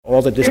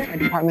all that this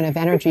Department of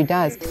Energy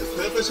does. The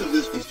purpose of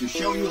this is to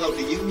show you how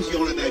to use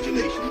your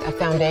imagination. A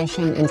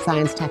foundation in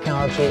science,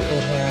 technology,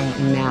 engineering,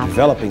 and math.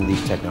 developing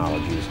these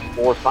technologies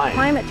for science.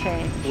 Climate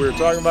change. We're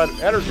talking about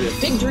energy.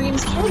 Big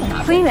dreams can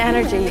happen. Clean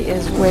energy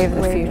is wave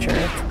of the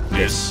future.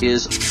 This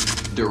is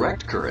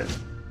Direct Current.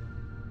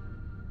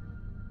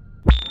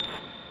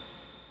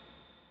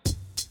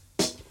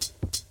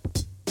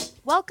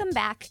 Welcome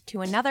back to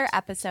another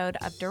episode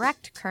of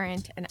Direct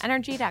Current, an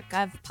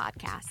Energy.gov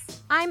podcast.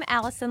 I'm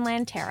Allison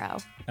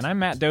Lantero. And I'm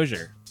Matt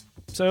Dozier.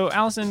 So,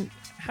 Allison,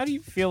 how do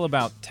you feel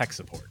about tech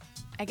support?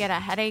 I get a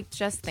headache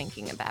just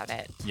thinking about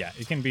it. Yeah,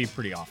 it can be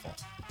pretty awful.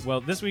 Well,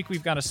 this week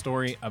we've got a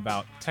story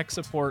about tech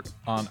support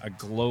on a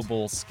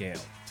global scale.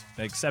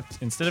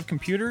 Except instead of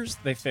computers,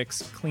 they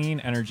fix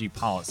clean energy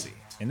policy.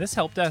 And this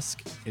help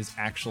desk is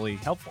actually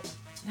helpful.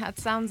 That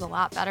sounds a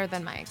lot better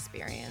than my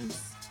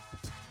experience.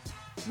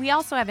 We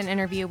also have an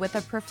interview with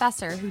a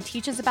professor who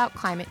teaches about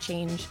climate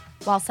change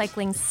while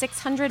cycling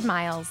 600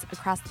 miles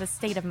across the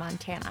state of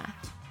Montana.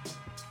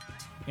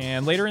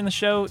 And later in the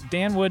show,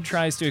 Dan Wood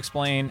tries to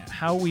explain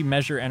how we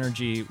measure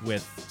energy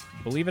with,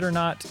 believe it or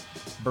not,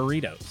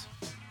 burritos.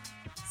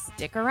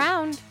 Stick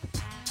around.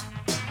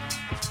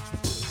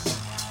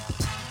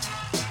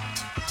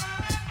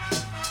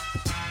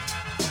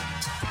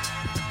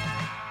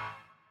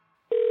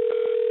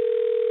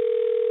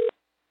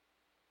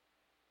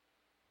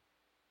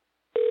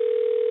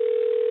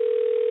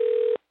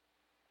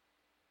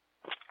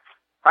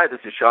 Hi,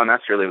 this is Sean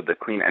Esterly with the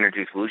Clean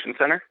Energy Solution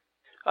Center.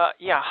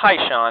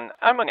 Hi, Sean.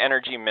 I'm an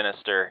energy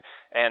minister,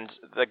 and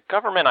the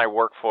government I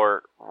work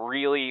for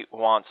really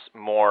wants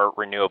more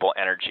renewable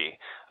energy,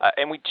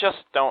 and we just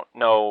don't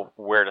know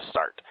where to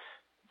start.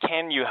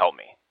 Can you help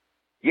me?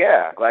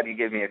 Yeah, glad you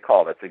gave me a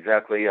call. That's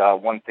exactly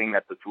one thing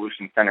that the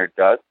Solution Center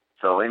does.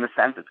 So in a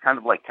sense, it's kind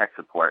of like tech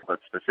support, but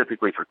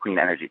specifically for clean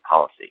energy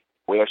policy.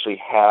 We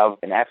actually have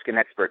an Ask an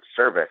Expert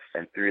service,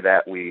 and through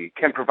that we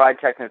can provide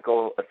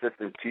technical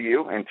assistance to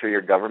you and to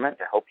your government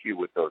to help you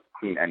with those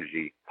clean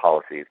energy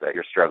policies that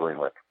you're struggling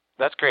with.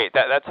 That's great.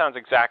 That sounds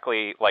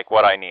exactly like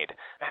what I need.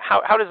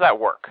 How does that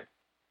work?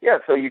 Yeah,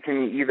 so you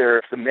can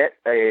either submit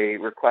a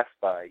request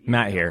by...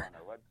 Matt here.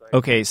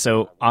 Okay,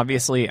 so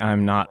obviously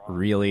I'm not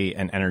really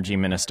an energy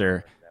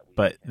minister,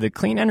 but the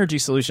Clean Energy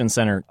Solution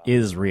Center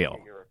is real.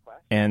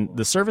 And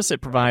the service it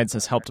provides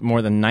has helped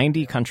more than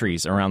 90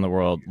 countries around the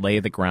world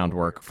lay the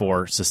groundwork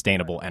for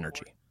sustainable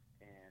energy.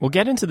 We'll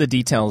get into the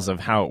details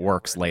of how it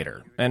works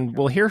later, and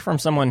we'll hear from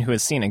someone who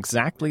has seen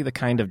exactly the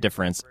kind of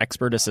difference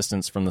expert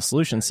assistance from the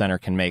Solution Center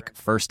can make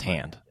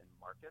firsthand.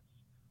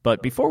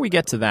 But before we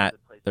get to that,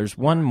 there's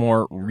one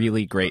more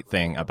really great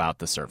thing about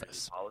the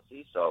service.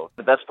 So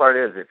the best part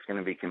is it's going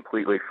to be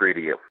completely free to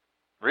you.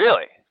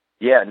 Really?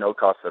 Yeah, no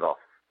cost at all.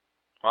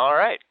 All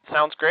right.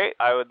 Sounds great.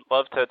 I would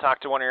love to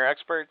talk to one of your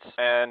experts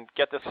and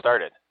get this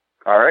started.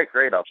 All right,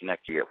 great. I'll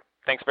connect to you.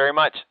 Thanks very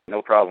much.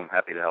 No problem.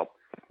 Happy to help.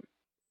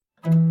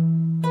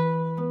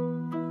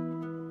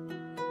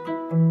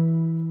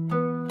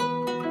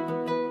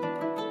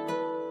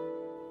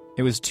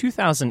 It was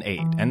 2008,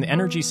 and the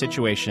energy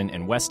situation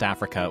in West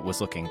Africa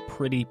was looking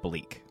pretty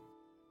bleak.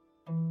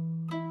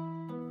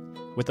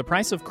 With the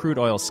price of crude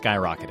oil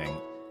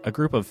skyrocketing, a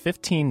group of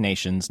 15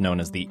 nations known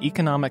as the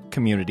Economic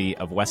Community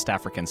of West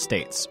African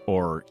States,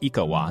 or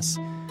ECOWAS,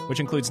 which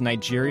includes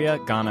Nigeria,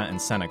 Ghana,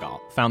 and Senegal,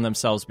 found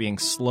themselves being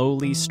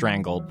slowly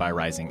strangled by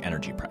rising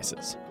energy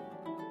prices.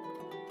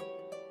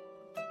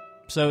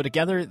 So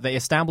together, they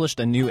established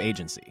a new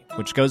agency,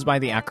 which goes by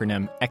the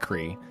acronym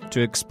ECRI,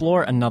 to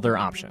explore another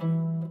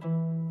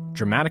option,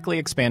 dramatically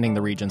expanding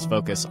the region's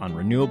focus on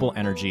renewable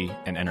energy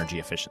and energy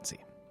efficiency.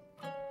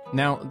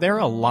 Now, there are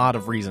a lot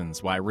of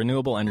reasons why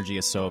renewable energy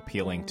is so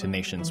appealing to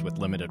nations with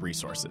limited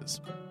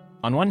resources.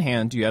 On one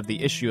hand, you have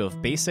the issue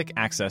of basic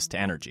access to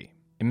energy.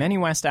 In many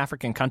West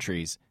African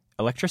countries,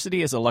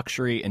 electricity is a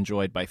luxury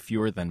enjoyed by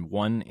fewer than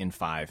 1 in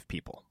 5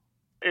 people.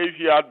 If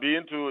you had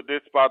been to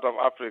this part of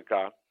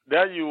Africa,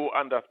 then you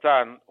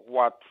understand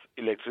what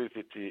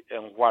electricity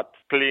and what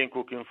clean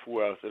cooking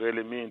fuels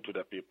really mean to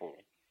the people.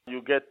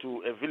 You get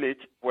to a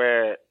village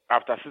where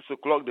after 6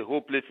 o'clock, the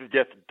whole place is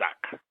just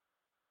dark.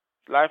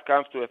 Life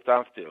comes to a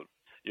standstill.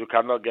 You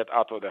cannot get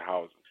out of the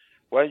house.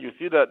 When you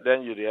see that,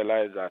 then you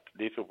realize that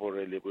these people are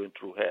really going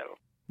through hell.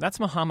 That's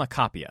Mahama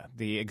Kapia,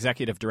 the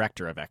executive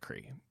director of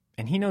ECRI.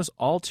 And he knows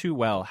all too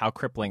well how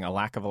crippling a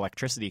lack of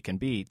electricity can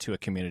be to a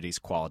community's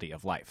quality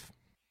of life.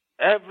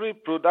 Every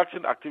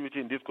production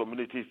activity in these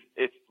communities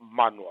is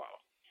manual.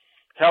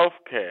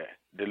 Healthcare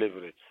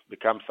delivery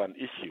becomes an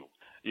issue.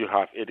 You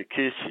have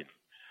education.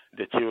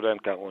 The children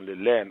can only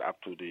learn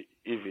up to the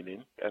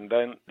evening, and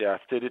then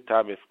their study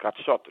time is cut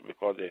short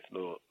because there's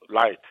no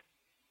light.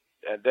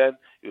 And then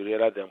you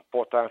realize the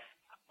importance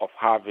of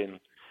having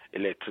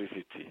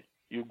electricity.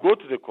 You go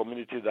to the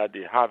community that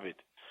they have it,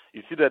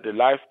 you see that the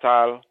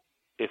lifestyle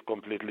is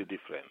completely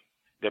different.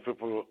 The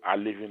people are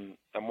living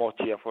a more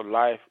cheerful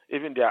life.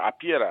 Even their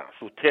appearance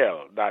will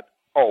tell that,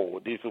 oh,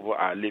 these people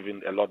are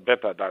living a lot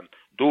better than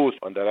those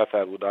on the other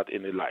side without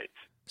any light.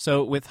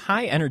 So with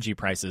high energy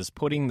prices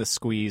putting the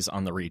squeeze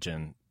on the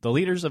region, The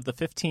leaders of the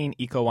 15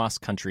 ECOWAS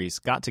countries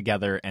got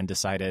together and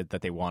decided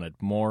that they wanted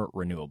more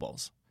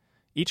renewables.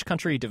 Each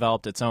country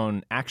developed its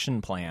own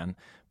action plan,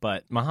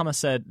 but Mahama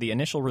said the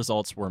initial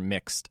results were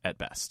mixed at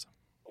best.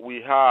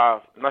 We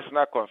have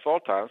national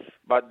consultants,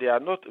 but they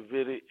are not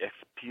very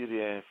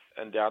experienced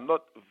and they are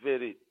not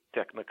very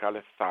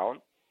technically sound.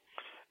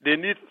 They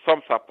need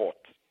some support.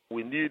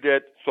 We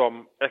needed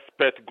some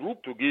expert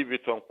group to give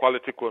it some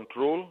quality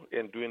control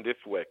in doing this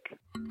work.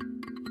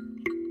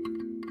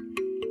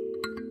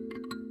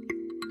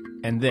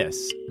 And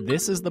this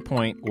is the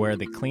point where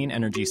the Clean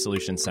Energy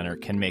Solutions Center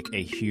can make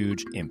a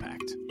huge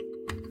impact.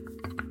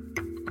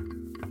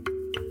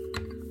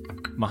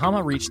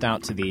 Mahama reached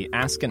out to the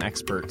Ask an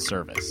Expert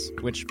service,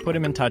 which put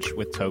him in touch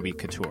with Toby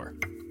Couture.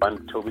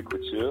 I'm Toby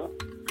Couture,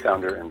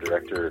 founder and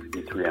director of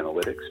E3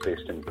 Analytics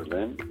based in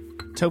Berlin.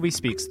 Toby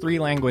speaks 3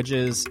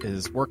 languages,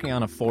 is working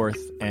on a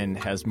 4th, and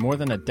has more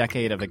than a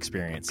decade of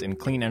experience in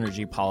clean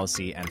energy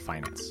policy and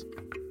finance.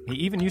 He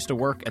even used to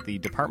work at the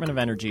Department of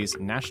Energy's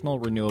National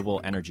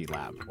Renewable Energy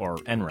Lab, or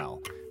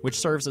NREL, which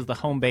serves as the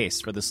home base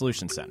for the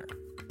Solution Center.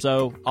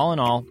 So, all in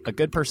all, a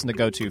good person to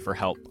go to for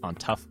help on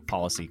tough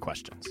policy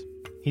questions.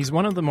 He's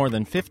one of the more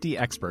than 50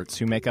 experts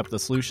who make up the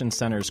Solution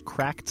Center's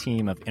crack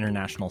team of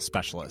international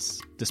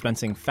specialists,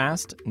 dispensing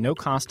fast,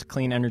 no-cost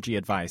clean energy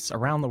advice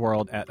around the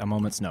world at a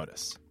moment's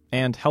notice,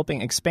 and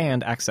helping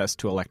expand access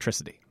to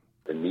electricity.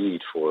 The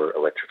need for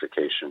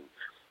electrification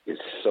is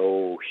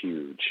so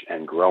huge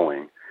and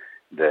growing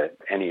that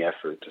any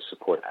effort to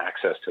support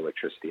access to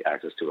electricity,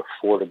 access to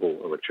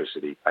affordable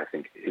electricity, I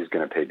think is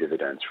going to pay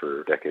dividends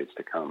for decades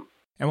to come.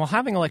 And while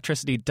having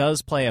electricity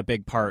does play a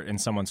big part in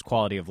someone's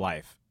quality of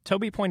life,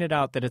 Toby pointed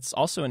out that it's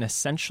also an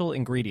essential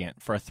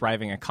ingredient for a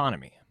thriving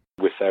economy.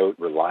 Without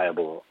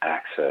reliable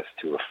access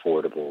to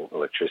affordable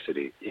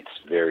electricity, it's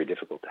very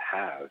difficult to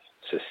have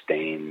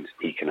sustained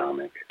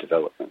economic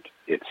development.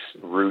 It's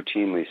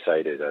routinely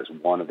cited as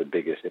one of the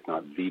biggest, if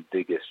not the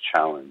biggest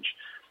challenge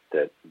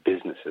that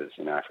businesses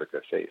in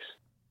Africa face.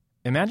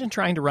 Imagine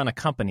trying to run a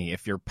company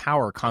if your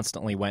power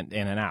constantly went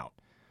in and out.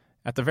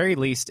 At the very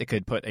least, it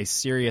could put a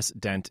serious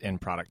dent in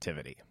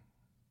productivity.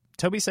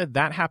 Toby said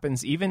that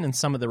happens even in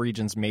some of the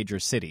region's major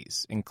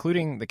cities,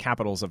 including the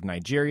capitals of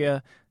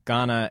Nigeria,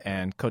 Ghana,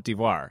 and Cote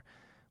d'Ivoire,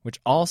 which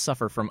all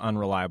suffer from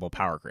unreliable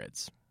power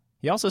grids.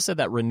 He also said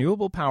that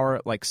renewable power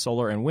like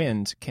solar and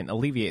wind can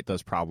alleviate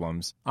those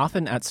problems,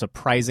 often at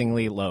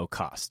surprisingly low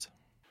cost.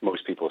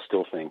 Most people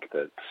still think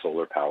that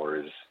solar power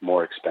is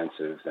more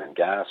expensive than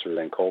gas or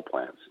than coal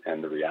plants.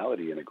 And the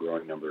reality in a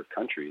growing number of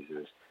countries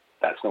is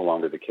that's no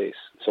longer the case.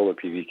 Solar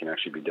PV can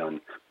actually be done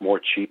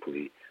more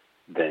cheaply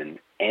than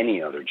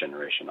any other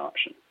generation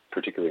option,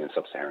 particularly in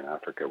sub-Saharan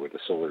Africa where the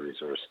solar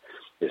resource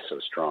is so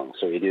strong.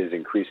 So it is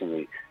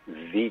increasingly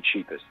the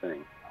cheapest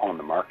thing on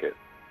the market.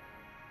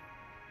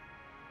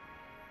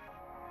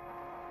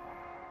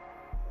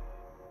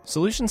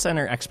 Solution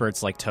Center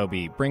experts like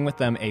Toby bring with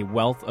them a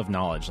wealth of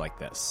knowledge like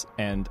this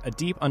and a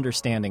deep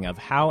understanding of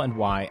how and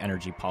why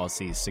energy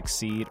policies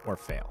succeed or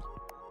fail.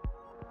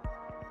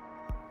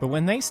 But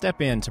when they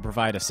step in to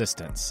provide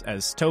assistance,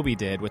 as Toby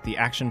did with the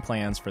action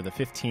plans for the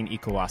 15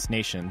 ECOWAS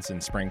nations in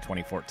spring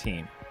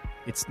 2014,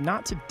 it's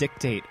not to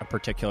dictate a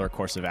particular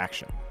course of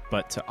action,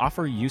 but to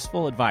offer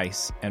useful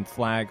advice and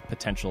flag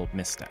potential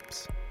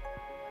missteps.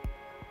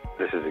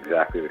 This is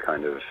exactly the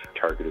kind of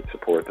targeted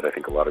support that I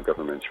think a lot of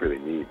governments really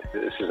need.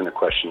 This isn't a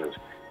question of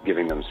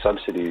giving them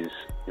subsidies,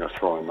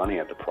 throwing money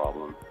at the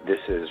problem. This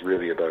is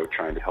really about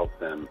trying to help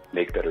them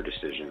make better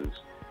decisions,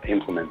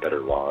 implement better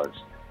laws,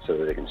 so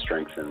that they can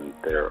strengthen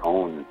their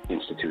own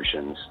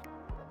institutions.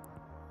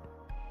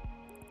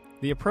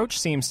 The approach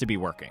seems to be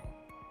working.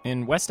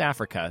 In West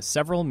Africa,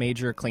 several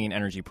major clean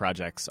energy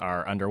projects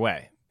are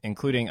underway,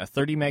 including a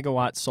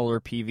 30-megawatt solar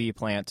PV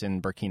plant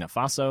in Burkina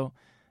Faso,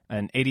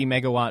 an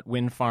 80-megawatt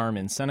wind farm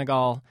in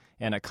Senegal,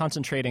 and a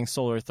concentrating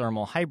solar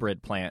thermal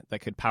hybrid plant that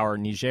could power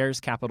Niger's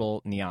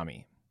capital,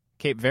 Niamey.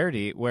 Cape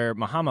Verde, where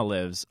Mahama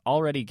lives,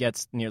 already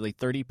gets nearly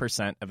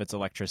 30% of its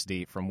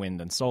electricity from wind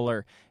and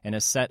solar and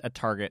has set a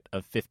target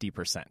of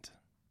 50%.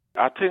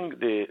 I think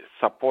the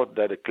support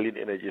that the Clean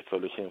Energy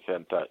Solutions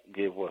Center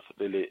gave was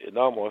really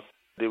enormous.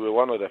 They were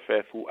one of the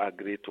first who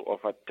agreed to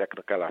offer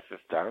technical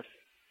assistance,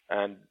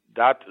 and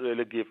that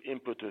really gave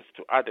impetus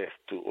to others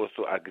to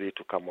also agree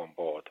to come on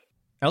board.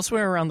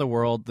 Elsewhere around the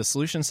world, the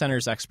Solution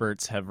Center's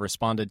experts have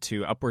responded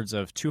to upwards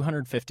of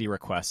 250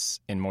 requests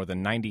in more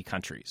than 90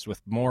 countries,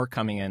 with more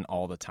coming in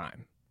all the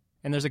time.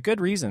 And there's a good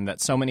reason that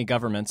so many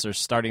governments are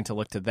starting to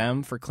look to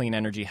them for clean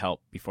energy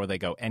help before they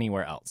go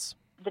anywhere else.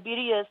 The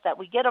beauty is that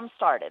we get them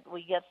started.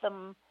 We get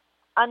them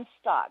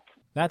unstuck.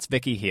 That's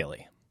Vicki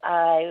Healy.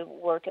 I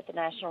work at the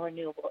National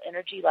Renewable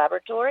Energy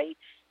Laboratory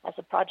as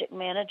a project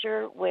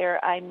manager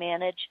where I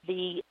manage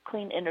the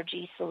Clean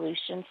Energy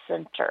Solutions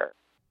Center.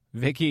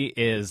 Vicki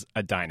is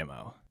a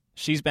dynamo.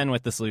 She's been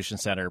with the Solution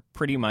Center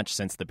pretty much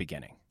since the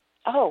beginning.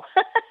 Oh,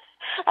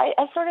 I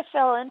sort of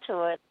fell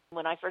into it.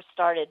 When I first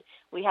started,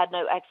 we had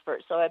no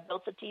experts, so I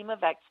built a team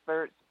of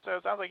experts. So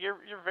it sounds like you're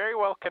very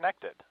well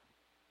connected.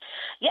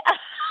 Yeah.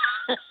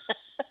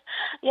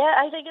 Yeah,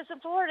 I think it's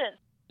important.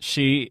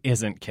 She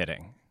isn't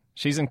kidding.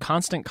 She's in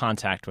constant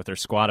contact with her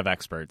squad of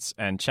experts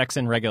and checks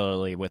in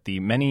regularly with the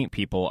many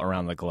people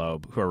around the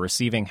globe who are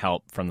receiving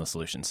help from the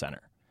Solution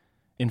Center.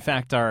 In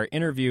fact, our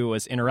interview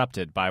was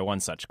interrupted by one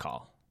such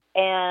call.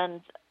 And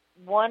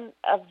one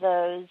of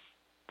those...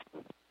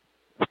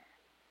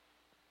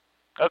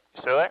 Oh,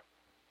 still there?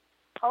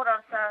 Hold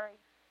on, sorry.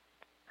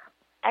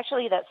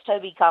 Actually, that's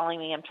Toby calling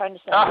me. I'm trying to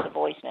send him the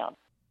voicemail.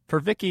 For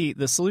Vicki,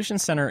 the Solution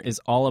Center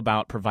is all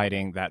about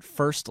providing that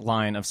first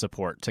line of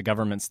support to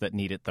governments that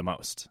need it the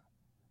most.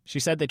 She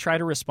said they try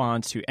to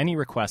respond to any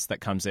request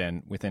that comes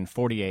in within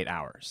 48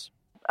 hours.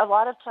 A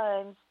lot of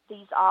times,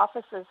 these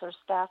offices are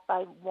staffed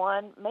by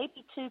one,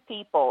 maybe two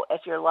people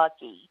if you're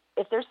lucky.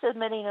 If they're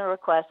submitting a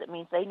request, it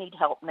means they need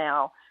help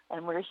now,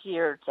 and we're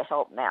here to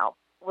help now.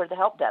 We're the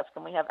help desk,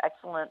 and we have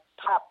excellent,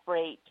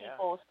 top-rate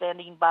people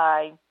standing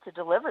by to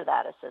deliver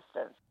that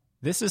assistance.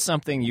 This is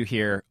something you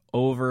hear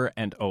over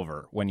and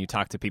over when you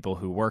talk to people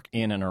who work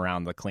in and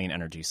around the Clean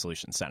Energy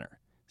Solution Center.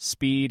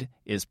 Speed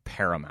is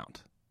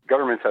paramount.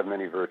 Governments have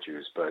many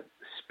virtues, but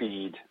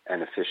speed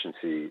and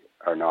efficiency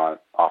are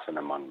not often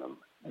among them.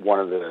 One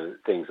of the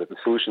things that the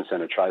Solution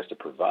Center tries to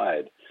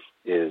provide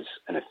is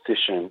an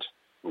efficient,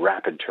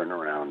 rapid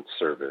turnaround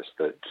service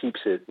that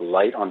keeps it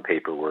light on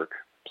paperwork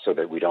so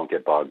that we don't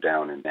get bogged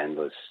down in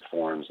endless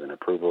forms and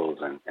approvals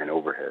and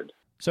overhead.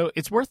 So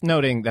it's worth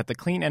noting that the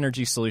Clean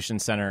Energy Solution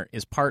Center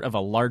is part of a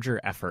larger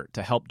effort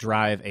to help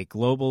drive a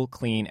global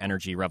clean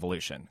energy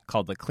revolution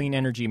called the Clean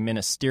Energy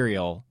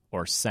Ministerial,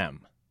 or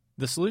CEM.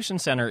 The Solution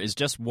Center is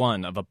just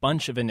one of a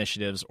bunch of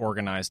initiatives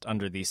organized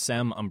under the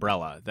CEM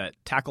umbrella that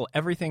tackle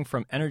everything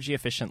from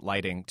energy-efficient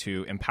lighting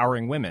to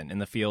empowering women in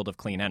the field of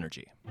clean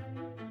energy.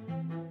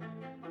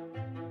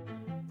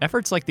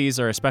 Efforts like these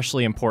are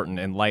especially important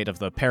in light of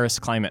the Paris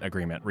Climate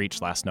Agreement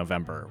reached last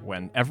November,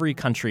 when every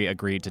country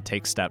agreed to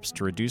take steps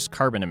to reduce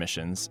carbon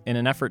emissions in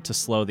an effort to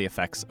slow the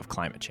effects of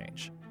climate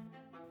change.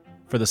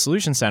 For the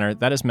Solution Center,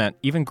 that has meant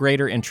even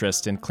greater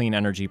interest in clean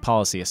energy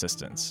policy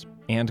assistance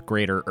and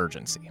greater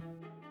urgency.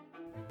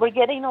 We're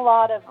getting a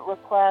lot of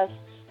requests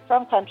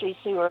from countries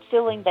who are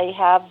feeling they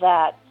have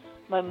that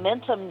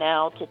momentum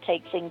now to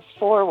take things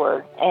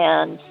forward.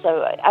 And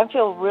so I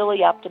feel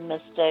really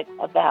optimistic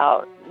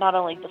about not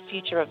only the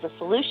future of the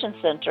Solution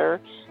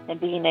Center and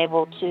being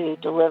able to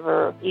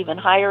deliver even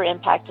higher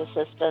impact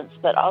assistance,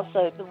 but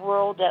also the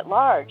world at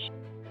large.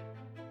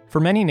 For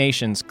many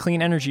nations,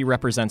 clean energy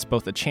represents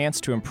both a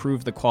chance to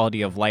improve the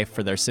quality of life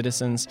for their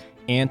citizens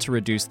and to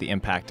reduce the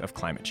impact of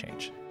climate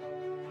change.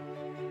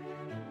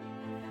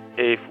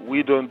 If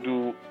we don't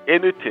do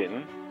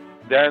anything,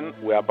 then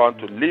we are bound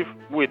to live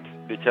with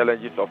the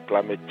challenges of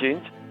climate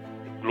change,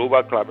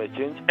 global climate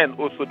change, and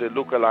also the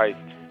localized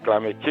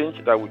climate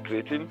change that we're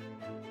creating.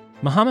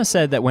 Mahama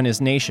said that when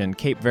his nation,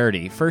 Cape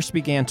Verde, first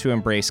began to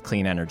embrace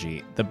clean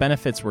energy, the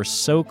benefits were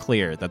so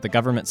clear that the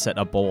government set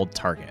a bold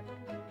target: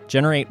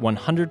 generate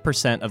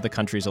 100% of the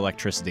country's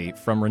electricity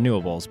from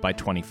renewables by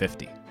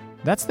 2050.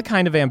 That's the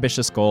kind of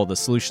ambitious goal the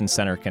Solution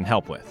Center can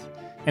help with.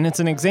 And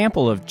it's an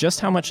example of just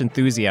how much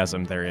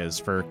enthusiasm there is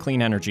for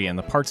clean energy in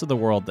the parts of the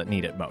world that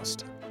need it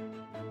most.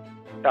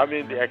 I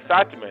mean, the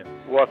excitement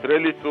was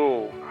really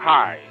so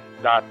high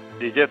that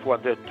they just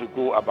wanted to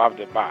go above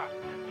the bar.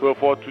 So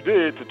for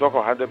today, to talk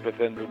 100%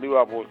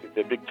 renewables is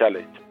a big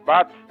challenge.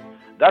 But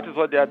that is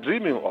what they are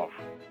dreaming of.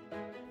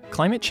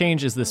 Climate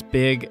change is this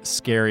big,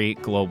 scary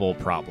global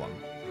problem,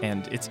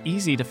 and it's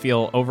easy to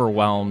feel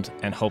overwhelmed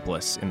and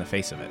hopeless in the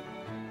face of it.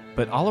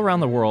 But all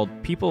around the world,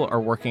 people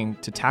are working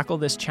to tackle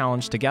this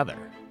challenge together.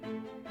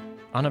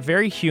 On a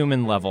very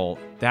human level,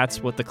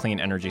 that's what the Clean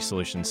Energy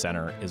Solution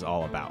Center is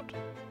all about.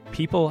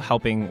 People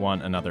helping one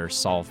another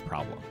solve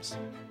problems.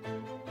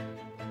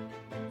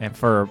 And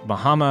for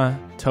Mahama,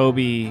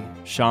 Toby,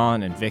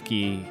 Sean, and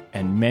Vicki,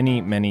 and many,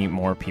 many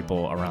more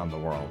people around the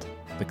world,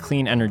 the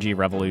clean energy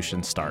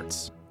revolution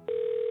starts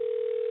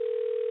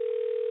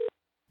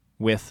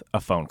with a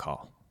phone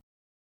call.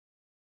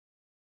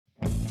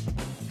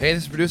 Hey,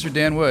 this is producer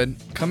Dan Wood.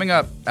 Coming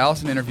up,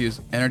 Allison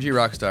interviews energy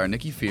rock star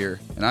Nicky Phear,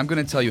 and I'm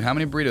going to tell you how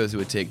many burritos it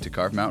would take to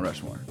carve Mount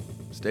Rushmore.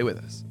 Stay with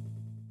us.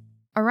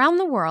 Around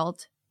the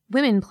world,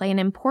 women play an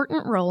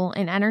important role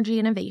in energy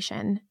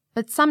innovation,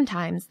 but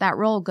sometimes that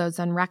role goes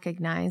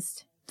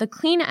unrecognized. The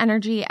Clean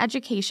Energy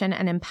Education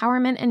and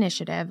Empowerment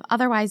Initiative,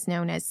 otherwise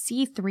known as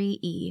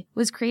C3E,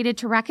 was created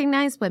to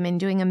recognize women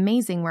doing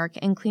amazing work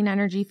in clean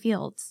energy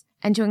fields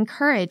and to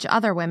encourage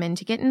other women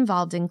to get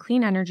involved in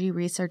clean energy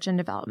research and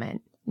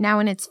development. Now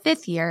in its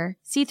 5th year,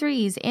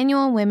 C3E's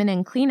annual Women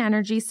in Clean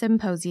Energy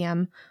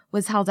Symposium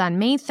was held on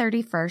May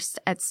 31st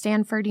at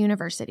Stanford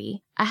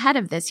University. Ahead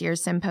of this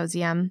year's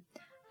symposium,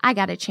 I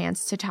got a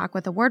chance to talk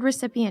with award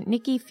recipient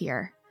Nicky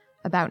Phear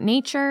about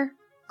nature,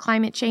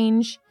 climate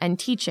change, and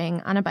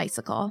teaching on a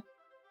bicycle.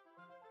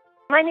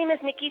 My name is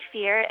Nicky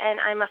Phear, and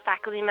I'm a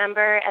faculty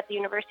member at the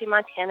University of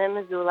Montana in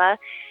Missoula,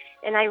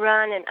 and I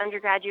run an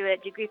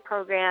undergraduate degree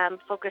program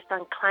focused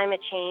on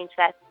climate change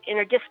that's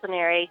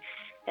interdisciplinary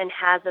and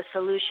has a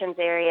solutions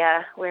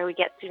area where we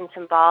get students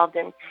involved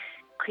in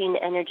clean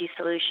energy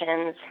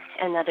solutions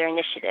and other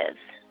initiatives.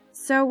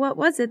 So what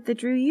was it that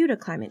drew you to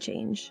climate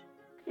change?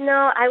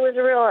 No, I was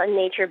a real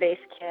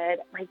nature-based kid.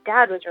 My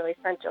dad was really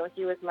central.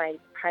 He was my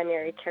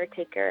primary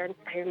caretaker. And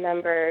I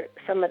remember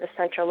some of the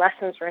central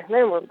lessons for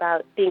him were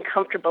about being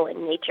comfortable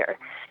in nature.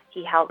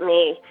 He helped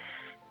me,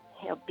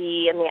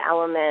 be in the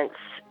elements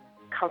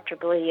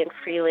comfortably and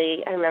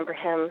freely. I remember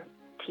him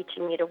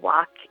teaching me to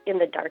walk in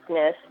the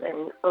darkness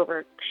and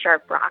over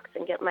sharp rocks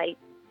and get my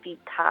feet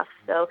tough.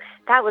 So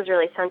that was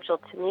really central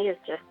to me, is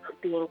just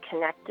being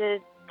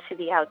connected to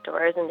the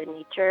outdoors and to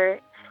nature.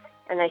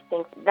 And I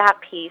think that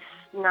piece,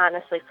 not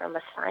necessarily from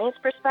a science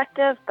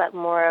perspective, but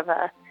more of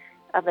a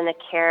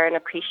care and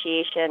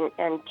appreciation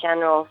and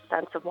general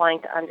sense of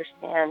wanting to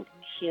understand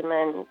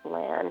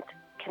human-land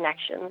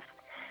connections,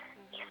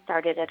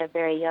 started at a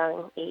very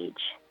young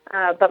age.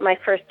 But my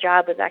first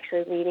job was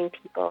actually leading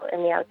people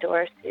in the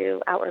outdoors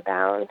to Outward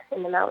Bound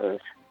in the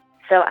mountains.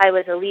 So I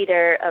was a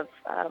leader of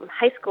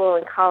high school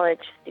and college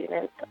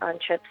students on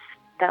trips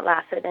that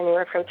lasted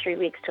anywhere from 3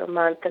 weeks to a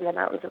month in the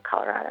mountains of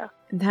Colorado.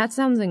 That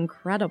sounds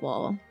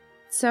incredible.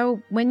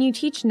 So when you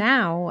teach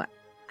now,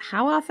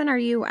 how often are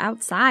you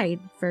outside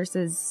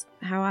versus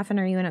how often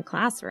are you in a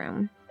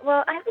classroom?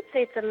 Well, I would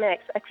say it's a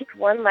mix. I teach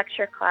one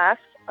lecture class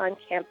on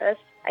campus.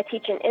 I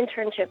teach an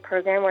internship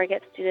program where I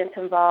get students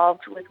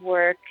involved with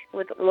work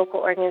with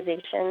local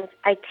organizations.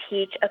 I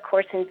teach a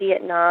course in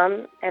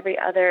Vietnam every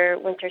other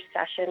winter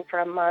session for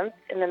a month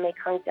in the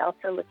Mekong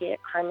Delta, looking at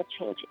climate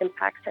change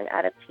impacts and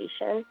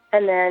adaptation.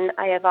 And then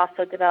I have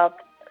also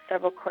developed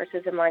several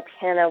courses in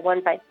Montana,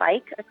 one by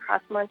bike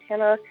across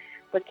Montana,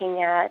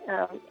 looking at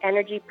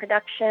energy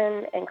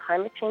production and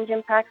climate change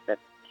impacts. That's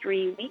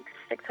 3 weeks,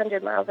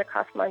 600 miles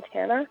across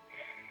Montana.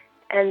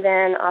 And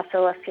then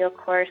also a field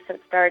course that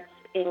starts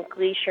in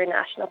Glacier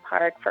National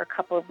Park for a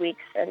couple of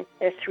weeks. And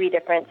there's 3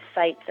 different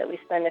sites that we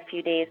spend a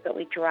few days, but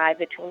we drive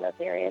between those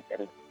areas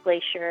in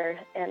Glacier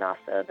and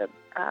also the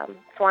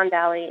Swan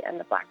Valley and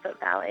the Blackfoot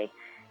Valley,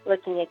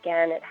 looking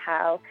again at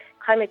how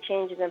climate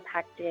change is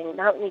impacting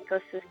mountain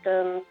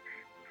ecosystems,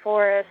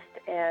 forest,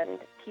 and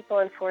people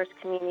in forest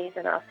communities,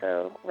 and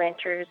also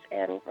ranchers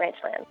and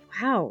ranchlands.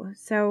 Wow.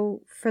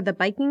 So for the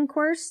biking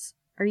course,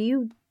 are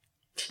you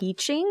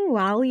teaching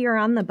while you're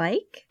on the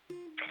bike?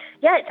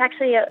 Yeah, it's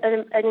actually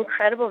an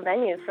incredible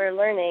venue for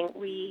learning.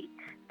 We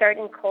start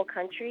in coal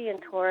country and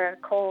tour a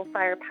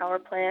coal-fired power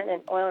plant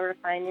and oil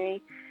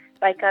refinery,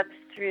 bike up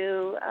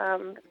through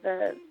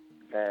the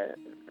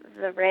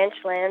ranch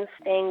lands,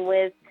 staying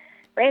with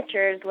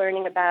ranchers,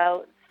 learning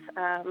about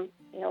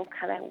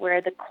kind of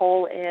where the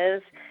coal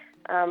is,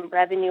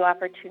 revenue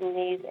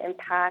opportunities,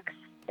 impacts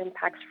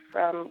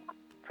from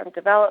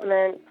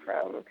development,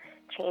 from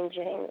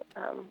changing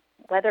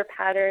weather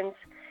patterns.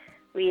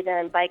 We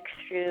then bike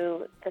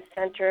through the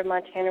center of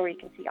Montana, where you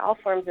can see all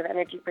forms of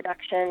energy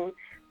production,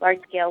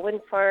 large-scale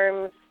wind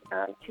farms,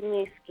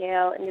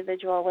 community-scale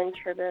individual wind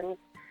turbines,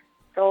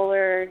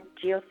 solar,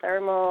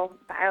 geothermal,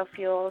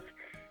 biofuels.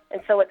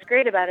 And so what's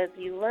great about it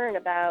is you learn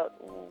about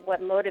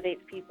what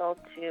motivates people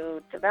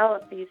to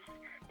develop these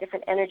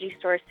different energy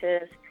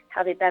sources,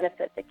 how they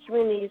benefit the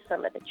communities,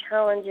 some of the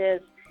challenges,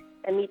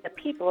 and meet the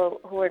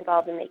people who are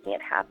involved in making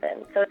it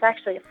happen. So it's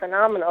actually a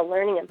phenomenal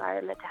learning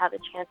environment to have a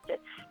chance to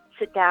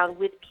sit down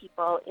with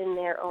people in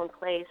their own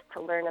place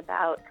to learn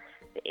about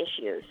the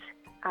issues.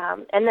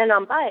 And then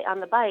on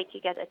the bike, you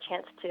get a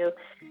chance to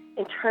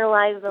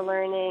internalize the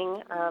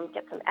learning,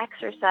 get some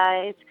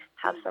exercise,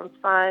 have some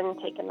fun,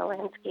 take in the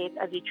landscape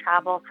as you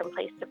travel from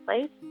place to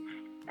place.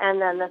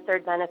 And then the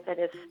third benefit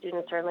is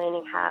students are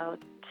learning how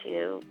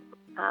to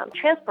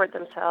transport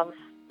themselves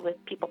with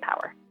people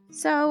power.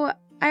 So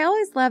I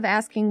always love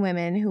asking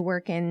women who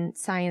work in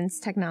science,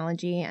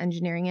 technology,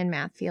 engineering, and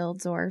math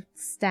fields, or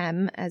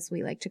STEM, as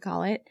we like to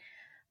call it.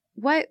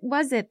 What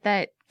was it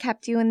that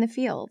kept you in the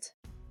field?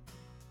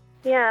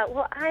 Yeah,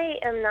 well, I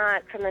am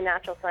not from the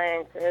natural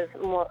sciences.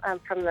 I'm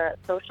from the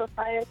social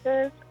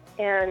sciences.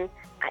 And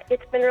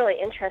it's been really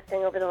interesting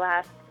over the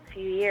last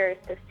few years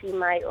to see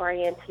my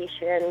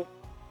orientation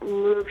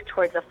move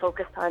towards a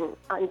focus on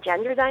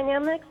gender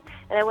dynamics.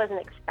 And I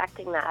wasn't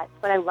expecting that.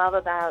 What I love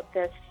about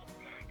this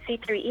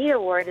C3E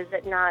award is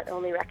it not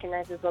only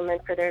recognizes women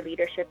for their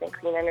leadership in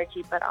clean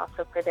energy, but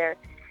also for their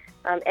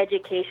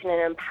education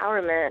and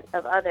empowerment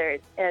of others.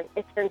 And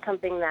it's been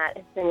something that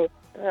has been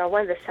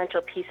one of the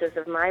central pieces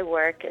of my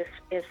work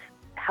is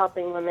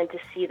helping women to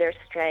see their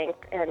strength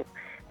and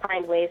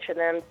find ways for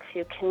them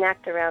to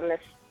connect around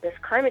this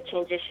climate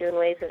change issue in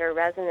ways that are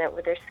resonant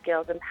with their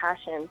skills and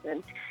passions.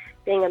 And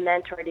being a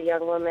mentor to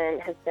young women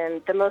has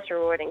been the most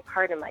rewarding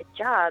part of my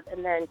job.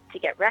 And then to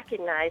get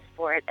recognized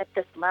for it at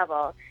this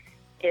level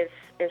is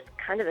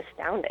kind of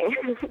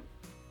astounding.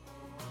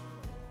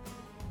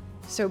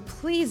 So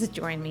please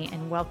join me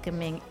in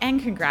welcoming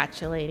and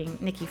congratulating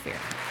Nicky Phear.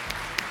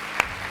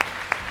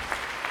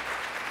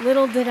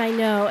 Little did I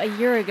know a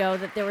year ago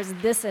that there was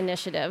this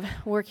initiative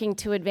working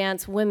to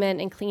advance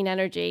women in clean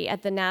energy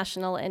at the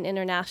national and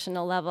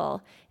international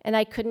level. And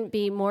I couldn't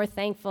be more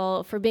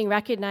thankful for being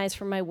recognized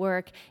for my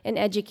work in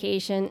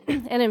education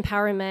and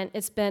empowerment.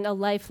 It's been a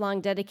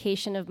lifelong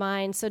dedication of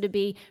mine, so to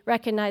be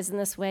recognized in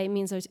this way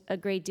means a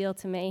great deal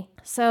to me.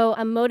 So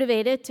I'm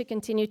motivated to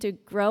continue to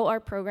grow our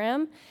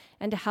program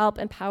and to help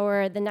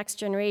empower the next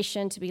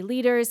generation to be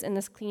leaders in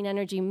this clean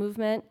energy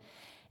movement.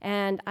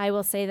 And I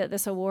will say that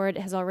this award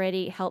has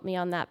already helped me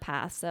on that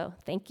path, so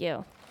thank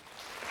you.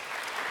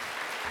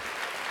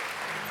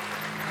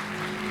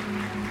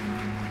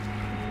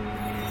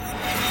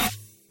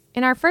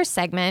 In our first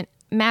segment,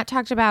 Matt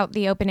talked about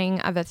the opening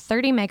of a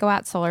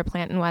 30-megawatt solar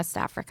plant in West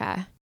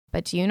Africa.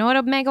 But do you know what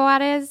a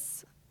megawatt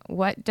is?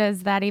 What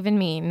does that even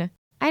mean?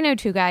 I know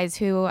two guys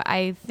who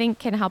I think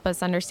can help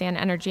us understand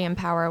energy and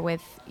power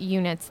with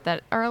units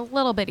that are a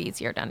little bit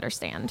easier to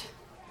understand.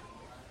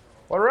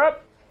 What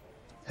up?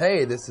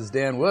 Hey, this is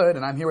Dan Wood,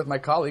 and I'm here with my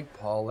colleague,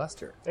 Paul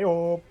Lester.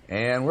 Hey-o.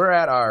 And we're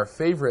at our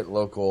favorite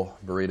local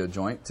burrito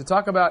joint to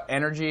talk about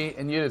energy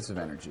and units of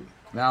energy.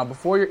 Now,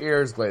 before your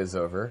ears glaze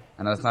over,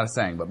 I know that's not a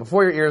saying, but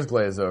before your ears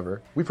glaze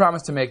over, we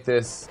promise to make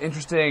this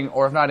interesting,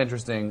 or if not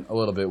interesting, a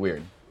little bit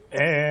weird.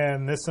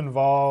 And this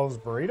involves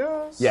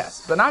burritos?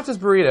 Yes, but not just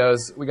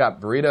burritos. We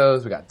got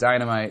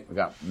dynamite, we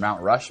got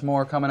Mount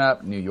Rushmore coming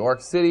up, New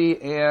York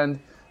City, and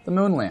the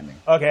moon landing.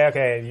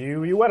 Okay,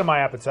 you whetted my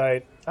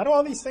appetite. How do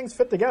all these things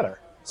fit together?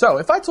 So,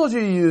 if I told you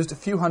used a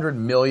few 100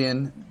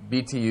 million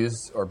BTUs,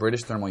 or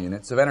British thermal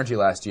units, of energy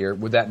last year,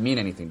 would that mean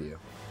anything to you?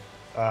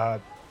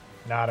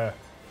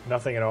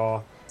 Nothing at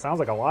all. Sounds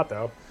like a lot,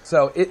 though.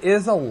 So, it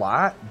is a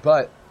lot,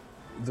 but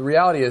the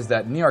reality is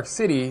that New York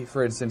City,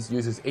 for instance,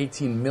 uses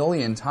 18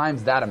 million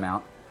times that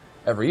amount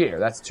every year.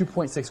 That's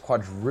 2.6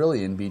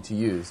 quadrillion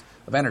BTUs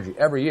of energy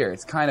every year.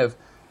 It's kind of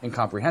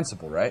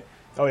incomprehensible, right?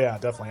 Oh, yeah,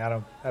 definitely.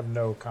 I have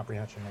no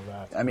comprehension of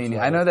that. I mean,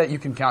 I know that you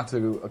can count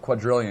to a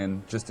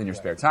quadrillion just in your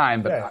spare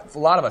time, but a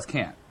lot of us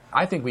can't.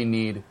 I think we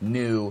need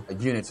new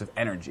units of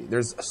energy.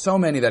 There's so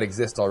many that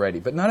exist already,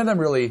 but none of them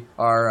really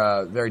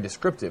are very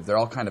descriptive. They're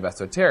all kind of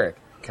esoteric.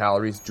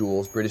 Calories,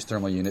 joules, British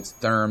thermal units,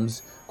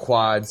 therms,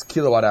 quads,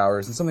 kilowatt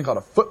hours, and something called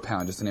a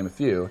foot-pound, just to name a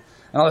few.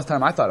 And all this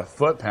time I thought a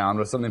foot-pound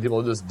was something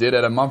people just did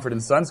at a Mumford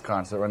 & Sons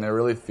concert when they're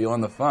really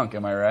feeling the funk,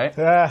 am I right?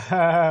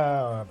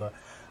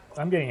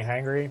 I'm getting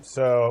hangry,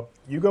 so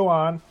you go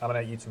on. I'm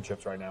going to eat some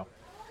chips right now.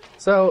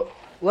 So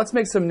let's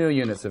make some new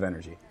units of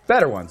energy.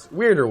 Better ones,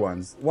 weirder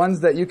ones, ones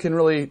that you can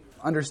really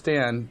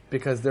understand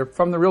because they're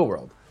from the real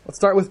world. Let's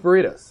start with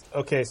burritos.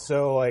 Okay,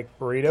 so like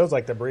burritos,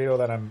 like the burrito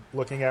that I'm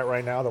looking at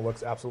right now that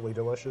looks absolutely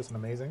delicious and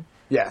amazing?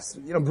 Yes.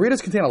 You know,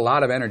 burritos contain a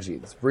lot of energy.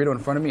 This burrito in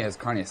front of me has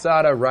carne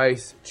asada,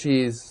 rice,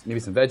 cheese, maybe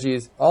some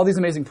veggies. All these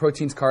amazing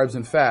proteins, carbs,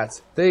 and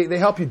fats, they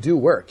help you do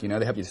work. You know,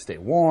 they help you to stay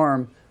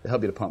warm, they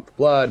help you to pump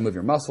blood, move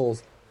your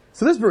muscles.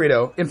 So this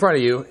burrito in front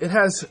of you, it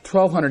has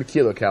 1,200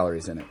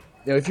 kilocalories in it.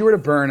 You know, if you were to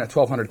burn a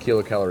 1,200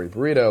 kilocalorie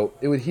burrito,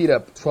 it would heat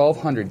up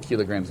 1,200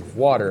 kilograms of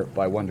water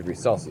by 1 degree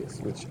Celsius,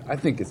 which I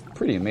think is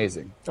pretty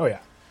amazing. Oh yeah,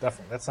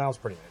 definitely. That sounds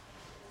pretty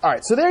good. All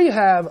right, so there you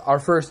have our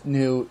first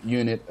new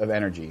unit of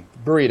energy,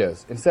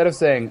 burritos. Instead of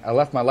saying, I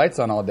left my lights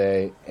on all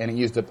day and it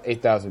used up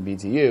 8,000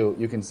 BTU,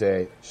 you can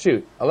say,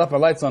 shoot, I left my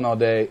lights on all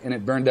day and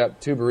it burned up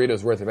 2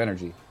 burritos worth of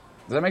energy.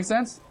 Does that make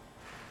sense?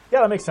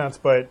 Yeah, that makes sense,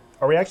 but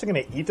are we actually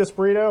going to eat this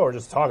burrito or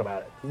just talk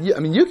about it? Yeah, I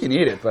mean, you can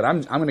eat it, but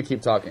I'm going to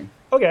keep talking.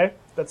 Okay,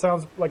 that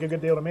sounds like a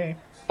good deal to me.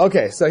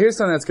 Okay, so here's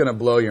something that's going to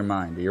blow your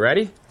mind. Are you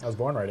ready? I was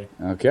born ready.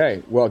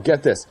 Okay, well,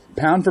 get this.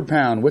 Pound for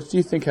pound, which do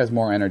you think has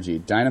more energy,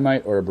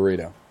 dynamite or a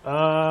burrito?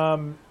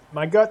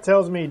 My gut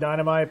tells me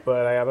dynamite,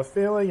 but I have a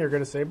feeling you're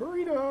going to say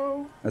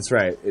burrito. That's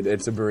right.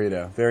 It's a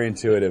burrito. Very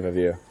intuitive of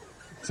you.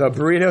 So a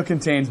burrito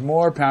contains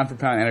more pound for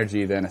pound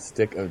energy than a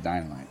stick of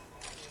dynamite.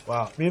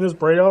 Wow. Me and this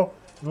burrito,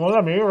 the one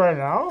I'm eating right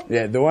now?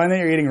 Yeah, the one that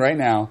you're eating right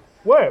now.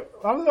 Wait,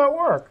 how does that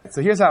work?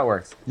 So here's how it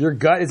works. Your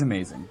gut is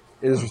amazing.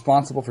 It is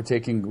responsible for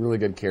taking really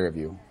good care of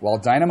you. While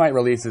dynamite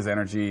releases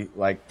energy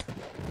like...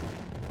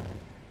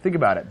 Think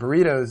about it.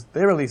 Burritos,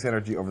 they release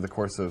energy over the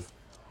course of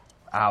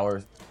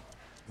hours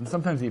and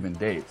sometimes even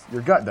days.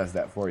 Your gut does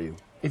that for you.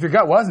 If your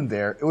gut wasn't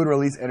there, it would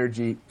release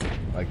energy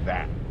like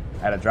that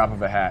at a drop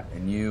of a hat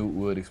and you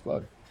would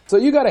explode. So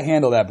you got to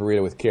handle that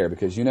burrito with care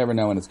because you never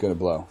know when it's going to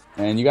blow.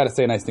 And you got to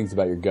say nice things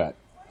about your gut.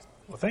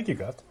 Well, thank you,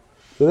 gut.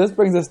 So this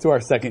brings us to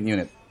our second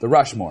unit, the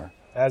Rushmore.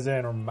 As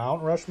in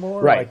Mount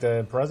Rushmore? Right. Like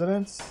the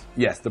presidents?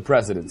 Yes, the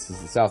presidents.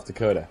 This is South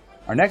Dakota.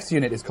 Our next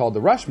unit is called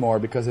the Rushmore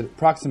because it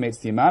approximates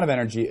the amount of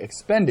energy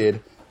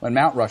expended when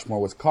Mount Rushmore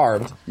was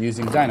carved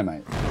using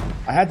dynamite.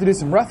 I had to do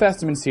some rough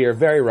estimates here,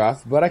 very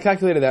rough, but I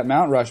calculated that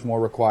Mount Rushmore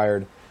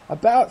required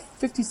about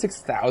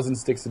 56,000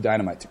 sticks of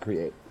dynamite to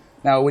create.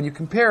 Now, when you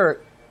compare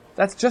it,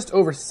 that's just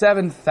over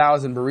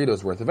 7,000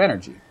 burritos worth of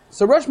energy.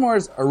 So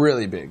Rushmores are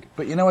really big,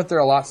 but you know what they're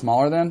a lot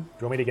smaller than? Do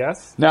you want me to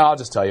guess? No, I'll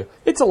just tell you.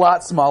 It's a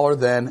lot smaller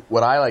than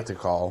what I like to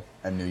call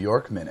a New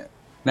York minute.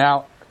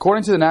 Now,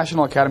 according to the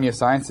National Academy of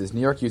Sciences, New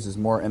York uses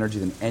more energy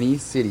than any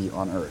city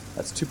on Earth.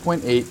 That's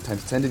 2.8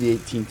 times 10 to the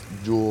 18th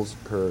joules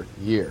per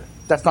year.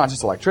 That's not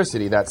just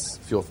electricity, that's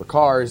fuel for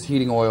cars,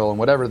 heating oil, and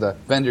whatever the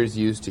vendors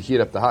use to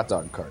heat up the hot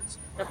dog carts.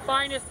 The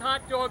finest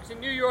hot dogs in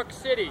New York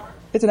City.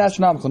 It's an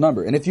astronomical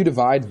number, and if you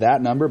divide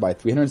that number by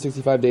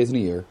 365 days in a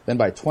year, then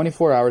by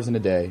 24 hours in a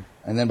day,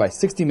 and then by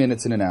 60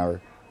 minutes in an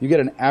hour, you get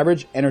an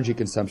average energy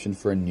consumption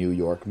for a New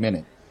York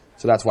minute.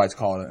 So that's why it's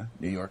called a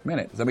New York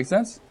minute. Does that make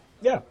sense?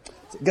 Yeah.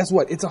 So guess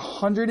what? It's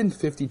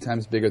 150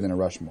 times bigger than a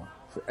Rushmore.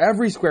 For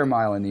every square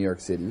mile in New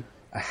York City,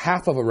 a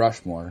half of a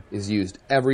Rushmore is used every